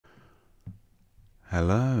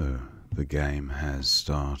Hello, the game has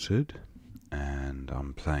started and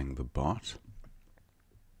I'm playing the bot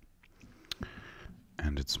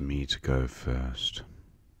and it's me to go first.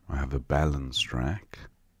 I have a balanced rack.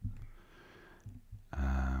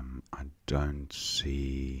 I don't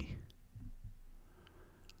see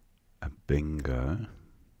a bingo.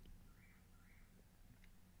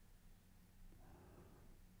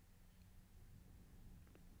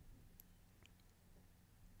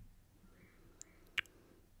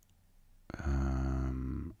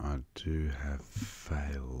 I do have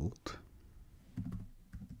failed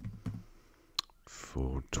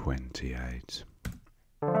for 28.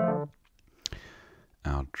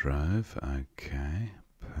 Outdrove, okay.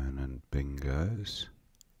 Opponent bingos.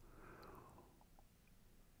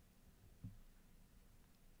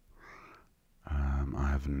 I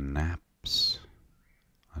have naps.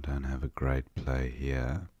 I don't have a great play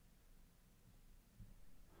here,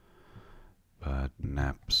 but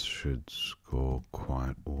naps should score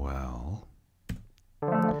quite well.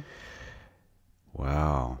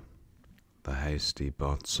 Wow, the hasty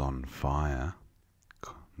bot's on fire.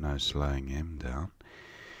 No slowing him down.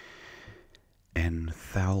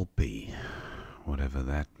 Enthalpy, whatever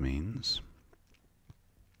that means.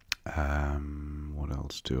 What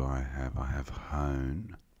else do I have? I have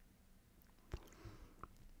hone.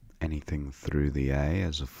 Anything through the A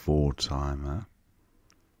as a 4-timer.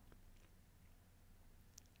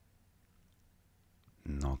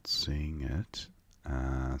 Not seeing it.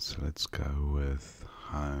 So let's go with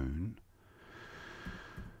hone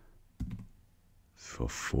for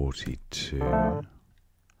 42.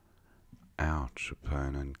 Ouch,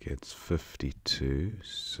 opponent gets 52,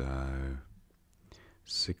 so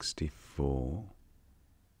 64,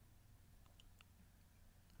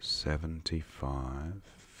 75,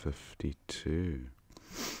 52.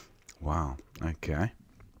 Wow, okay.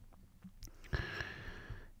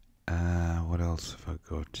 What else have I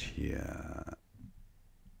got here?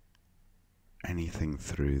 Anything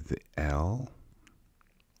through the L?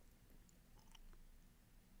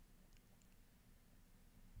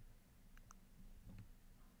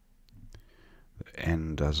 The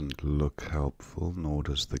N doesn't look helpful, nor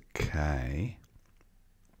does the K.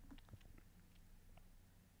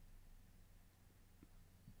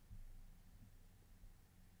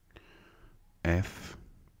 F?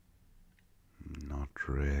 Not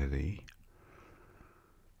really.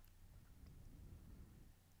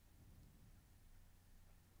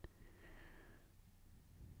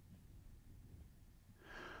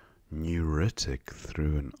 Neuritic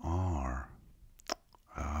through an R.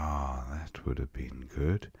 Ah, that would have been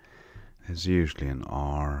good. There's usually an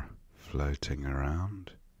R floating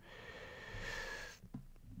around.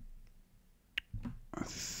 I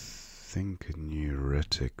think a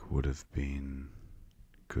neuritic would have been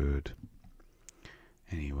good.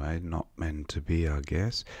 Anyway, not meant to be, I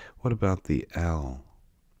guess. What about the L?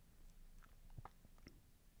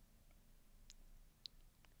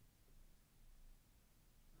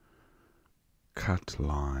 Cut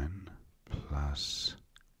line plus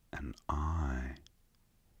an I.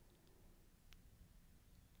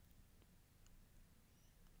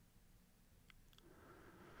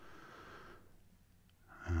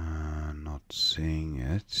 Not seeing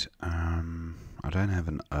it. I don't have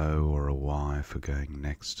an O or a Y for going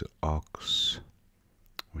next to ox,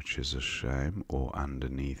 which is a shame, or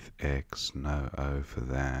underneath X. No O for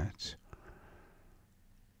that.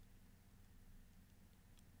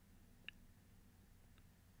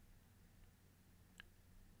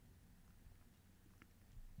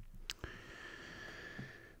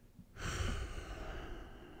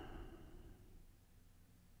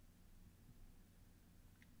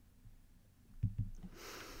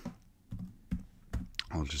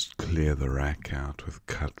 I'll just clear the rack out with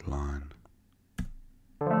cut line.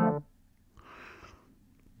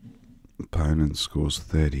 Opponent scores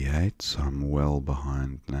 38, so I'm well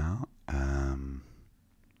behind now.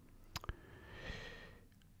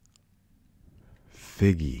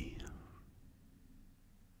 Figgy.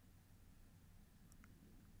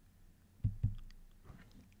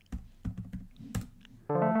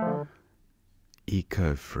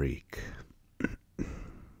 Eco Freak.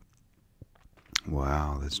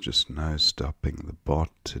 Wow, there's just no stopping the bot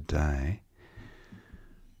today.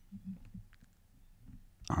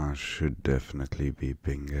 I should definitely be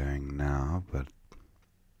bingoing now, but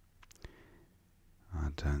I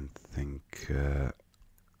don't think I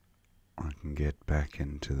can get back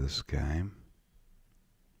into this game.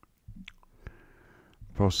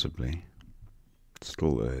 Possibly. It's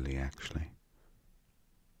still early, actually.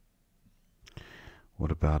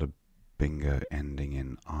 What about a bingo ending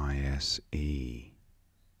in ISE?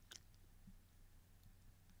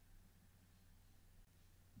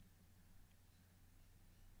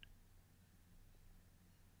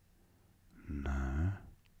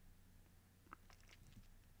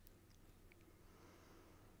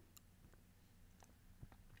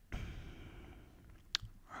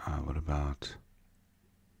 about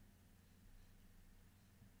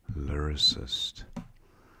lyricist?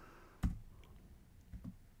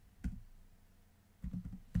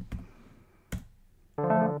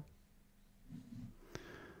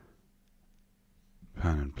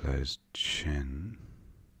 Opponent plays chin.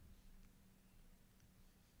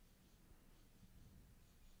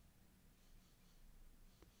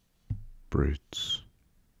 Brutes.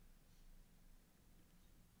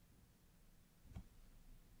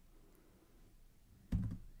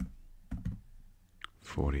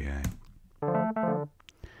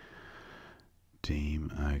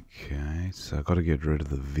 Deem, okay, so I've got to get rid of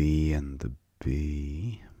the V and the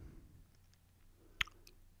B.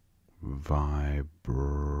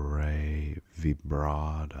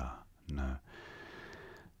 Vibrada, no.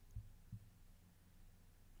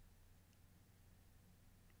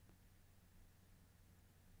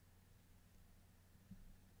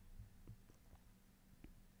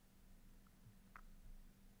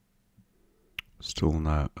 Still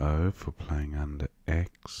no O for playing under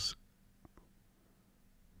X.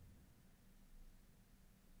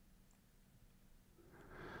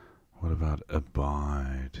 What about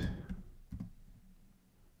abide?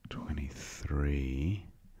 23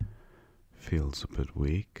 feels a bit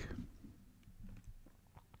weak.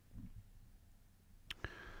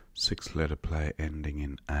 6-letter play ending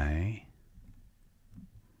in A.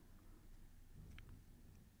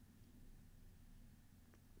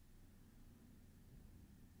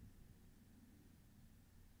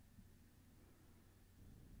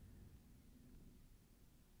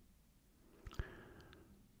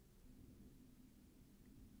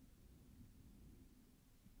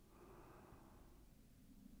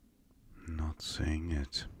 Not seeing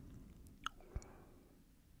it.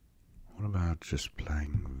 What about just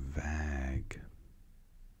playing vag?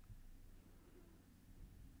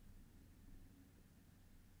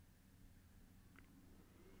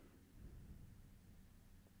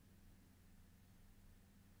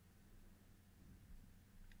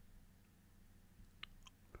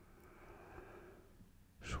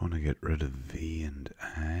 Just want to get rid of V and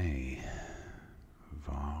A.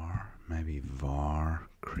 Var, maybe var,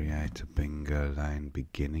 create a bingo lane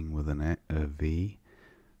beginning with a V.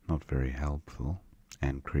 Not very helpful.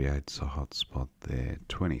 And creates a hotspot there.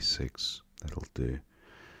 26, that'll do.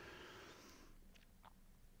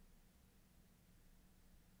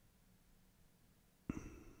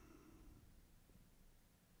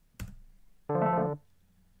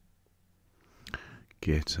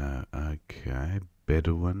 Ghetto, okay.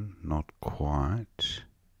 Bedouin, not quite.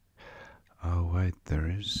 Oh wait, there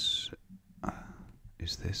is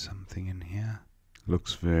there something in here?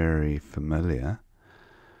 Looks very familiar.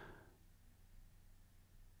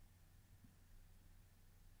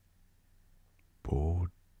 Board,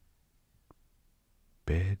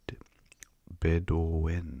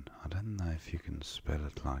 Bedouin. I don't know if you can spell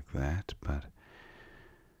it like that, but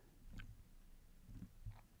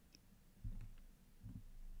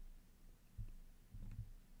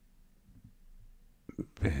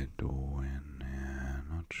Bedouin, yeah,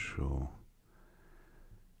 not sure.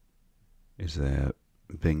 Is there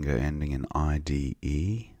bingo ending in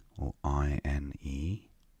IDE or INE?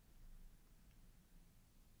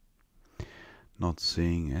 Not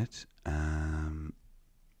seeing it. I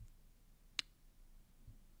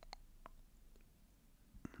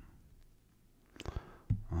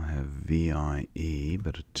have VIE,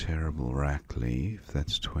 but a terrible rack leave.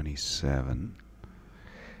 That's 27.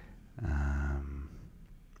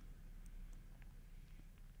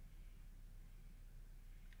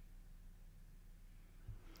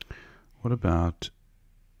 What about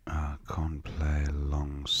can't play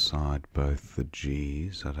alongside both the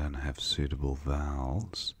G's? I don't have suitable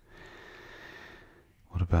vowels.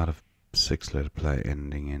 What about a 6-letter play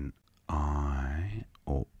ending in I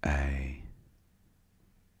or A?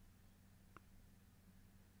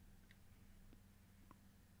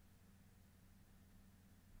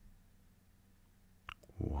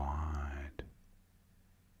 Wide.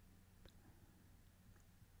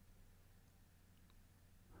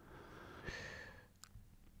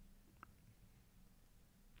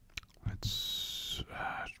 Let's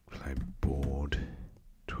play board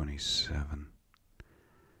 27.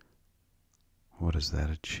 What does that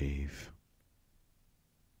achieve?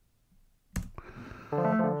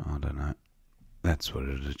 I don't know. That's what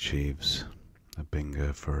it achieves. A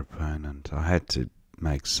bingo for opponent. I had to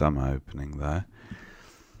make some opening though.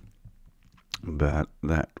 But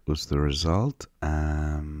that was the result.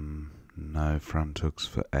 No front hooks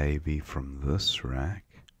for AB from this rack.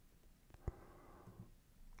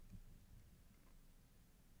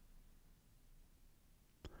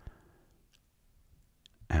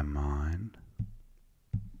 Am I?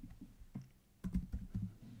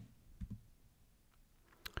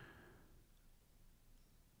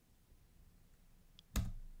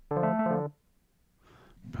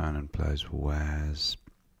 Opponent plays Waz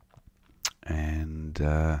and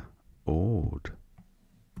Ord.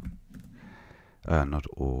 Not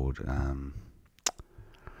Ord.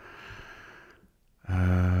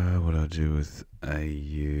 What do I do with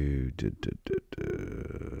AU?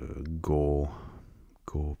 Gore.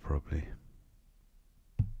 Gore, probably.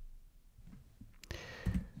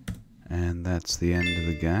 And that's the end of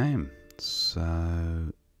the game.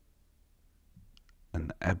 So,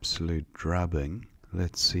 an absolute drubbing.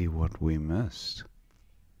 Let's see what we missed.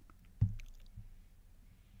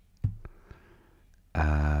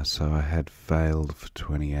 So I had failed for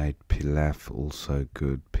 28. Pilaf also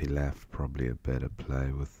good. Pilaf probably a better play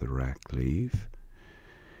with the rack leave.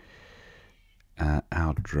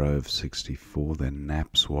 Outdrove 64. Then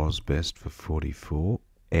Naps was best for 44.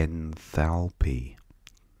 Enthalpy.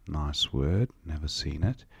 Nice word. Never seen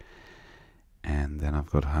it. And then I've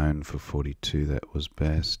got Hone for 42. That was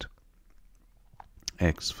best.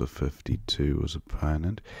 X for 52 was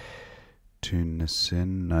opponent.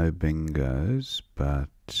 Tunisin, no bingos,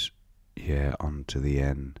 but yeah, on to the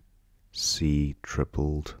N. C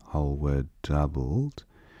tripled, whole word doubled.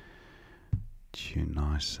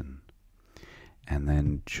 Tunison. And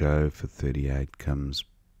then Joe for 38 comes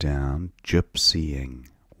down. Gypsying.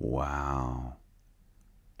 Wow.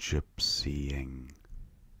 Gypsying.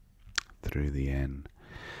 Through the N.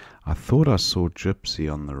 I thought I saw gypsy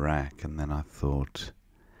on the rack, and then I thought,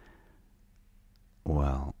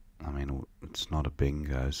 well, I mean, it's not a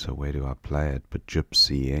bingo, so where do I play it? But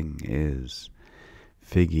gypsying is.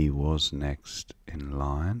 Figgy was next in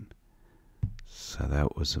line, so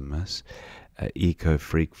that was a miss. Eco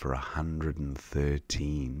Freak for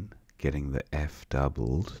 113, getting the F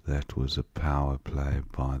doubled. That was a power play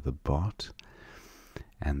by the bot.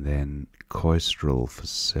 And then Coistrel for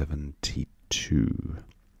 72.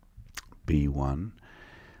 B1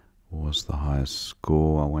 was the highest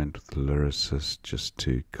score. I went with the Lyricist just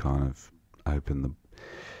to kind of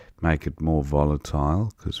make it more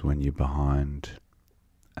volatile, because when you're behind,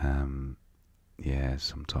 yeah,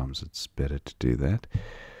 sometimes it's better to do that.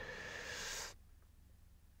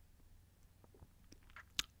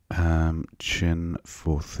 Chin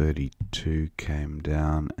for 32 came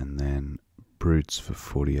down, and then Brutes for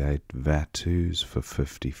 48. Vatus for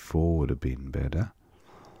 54 would have been better.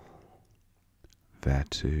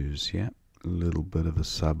 Vatus, yeah, a little bit of a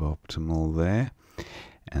suboptimal there.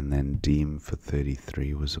 And then Deem for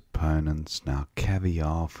 33 was opponents. Now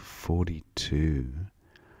Caviar for 42.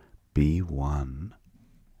 B1.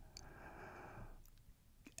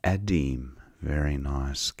 Adim, very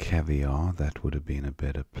nice. Caviar, that would have been a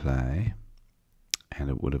better play,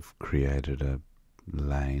 and it would have created a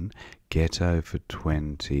lane. Ghetto for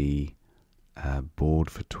 20.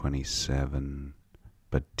 Board for 27.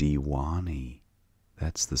 But Diwani,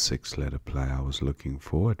 that's the 6-letter play I was looking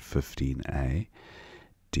for at 15A.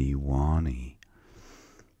 Diwani.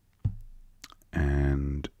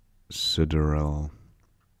 And Sideral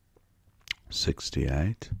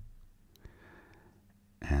 68.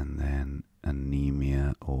 And then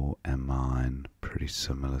Anemia or Amine, pretty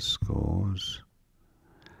similar scores.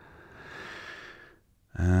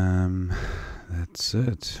 That's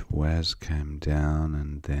it. Waz came down,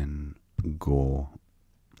 and then Gore.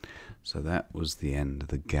 So that was the end of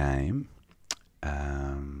the game.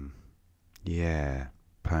 Yeah,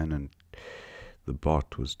 opponent, the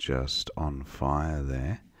bot was just on fire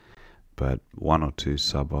there, but one or two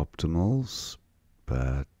suboptimals,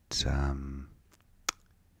 but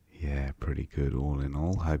yeah, pretty good all in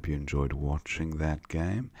all. Hope you enjoyed watching that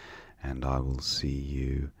game, and I will see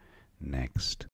you next